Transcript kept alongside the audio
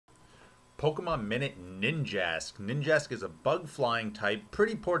Pokemon Minute Ninjask. Ninjask is a bug flying type,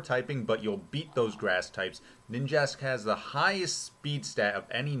 pretty poor typing, but you'll beat those grass types. Ninjask has the highest speed stat of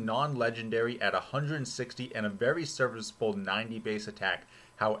any non-legendary at 160 and a very serviceable 90 base attack.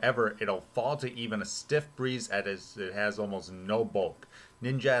 However, it'll fall to even a stiff breeze as it has almost no bulk.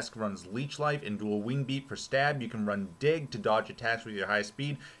 Ninjask runs Leech Life and Dual Wing Beat for stab. You can run Dig to dodge attacks with your high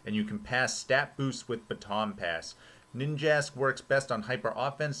speed, and you can pass stat boosts with Baton Pass. Ninjask works best on hyper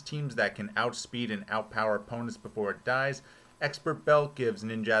offense teams that can outspeed and outpower opponents before it dies. Expert Belt gives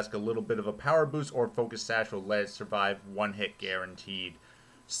Ninjask a little bit of a power boost, or Focus Sash will let it survive one hit guaranteed.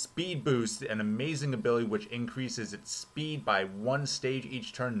 Speed Boost, an amazing ability which increases its speed by one stage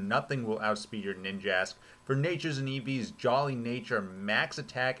each turn. Nothing will outspeed your Ninjask. For Natures and EVs, Jolly Nature, max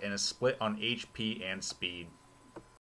attack, and a split on HP and speed.